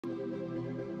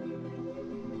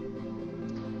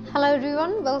Hello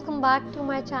everyone, welcome back to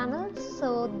my channel.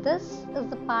 So this is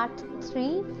the part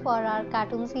 3 for our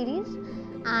cartoon series,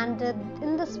 and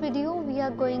in this video we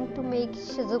are going to make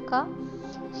Shizuka.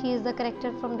 She is the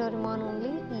character from Doraemon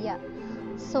only. Yeah.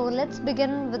 So let's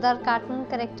begin with our cartoon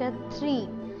character 3.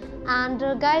 And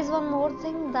guys, one more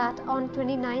thing, that on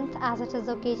 29th, as it is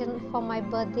the occasion for my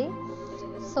birthday,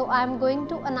 so I'm going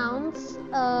to announce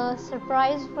a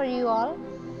surprise for you all.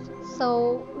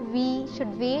 So we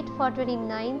should wait for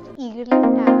 29th eagerly,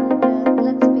 and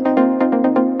let's begin.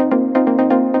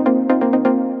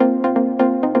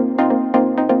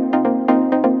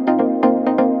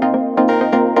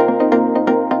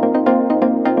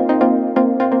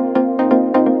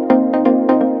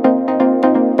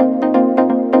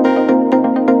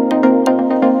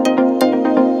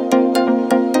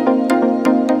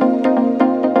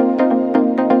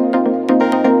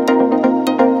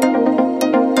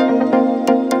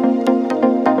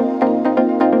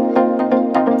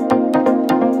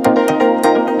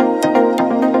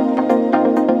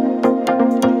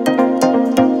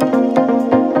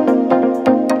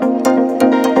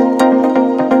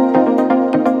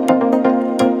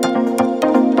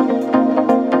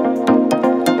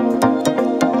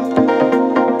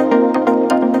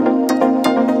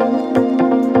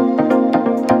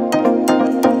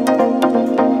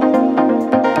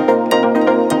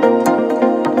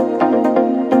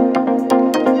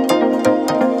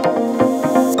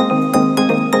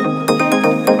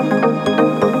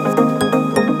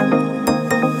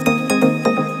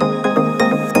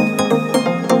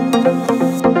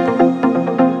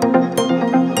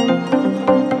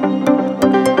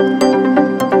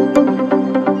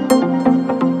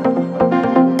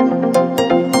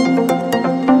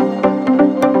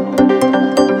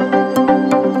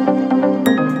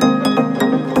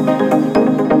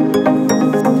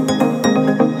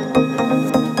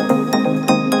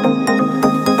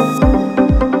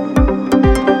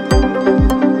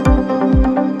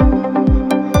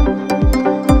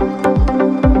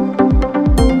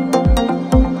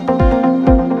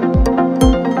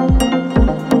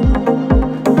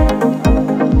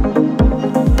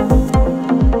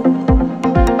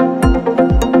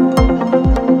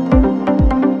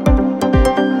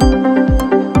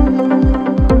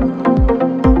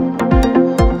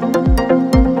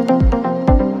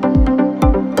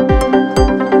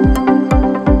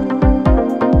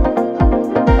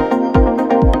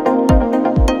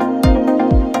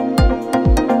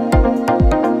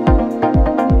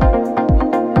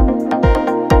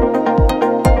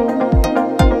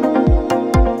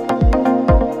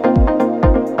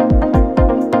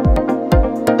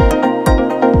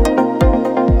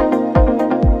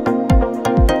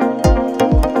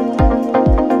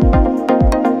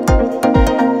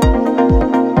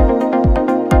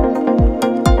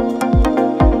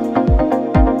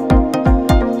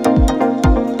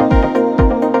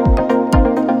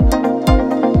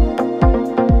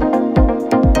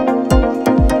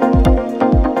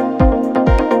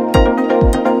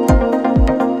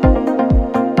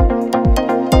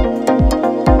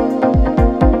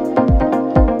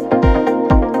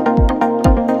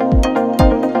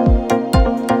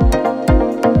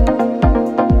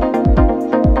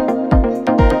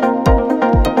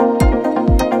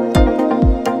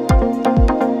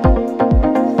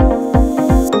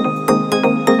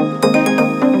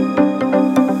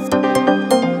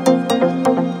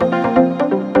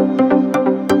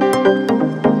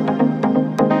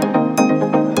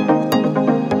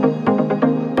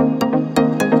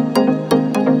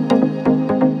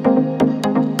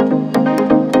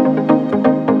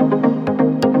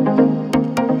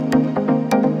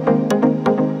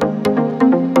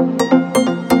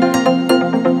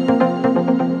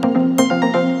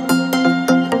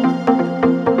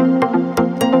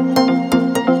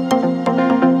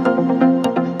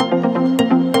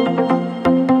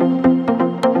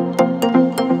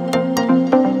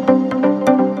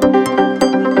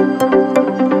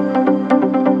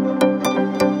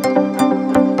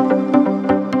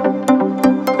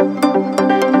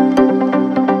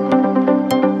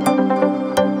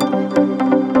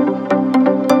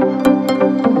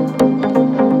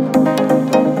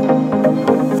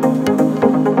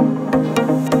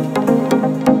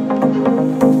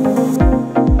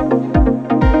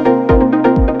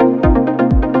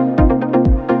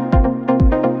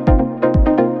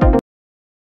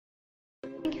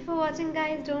 Thank you for watching,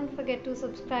 guys. Don't forget to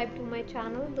subscribe to my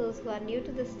channel, those who are new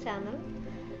to this channel,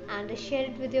 and share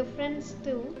it with your friends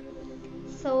too.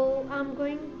 So I'm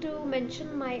going to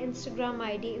mention my Instagram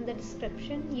ID in the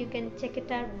description. You can check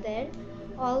it out there,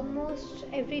 almost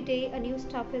every day a new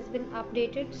stuff has been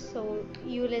updated, so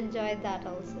you'll enjoy that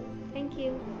also. Thank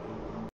you.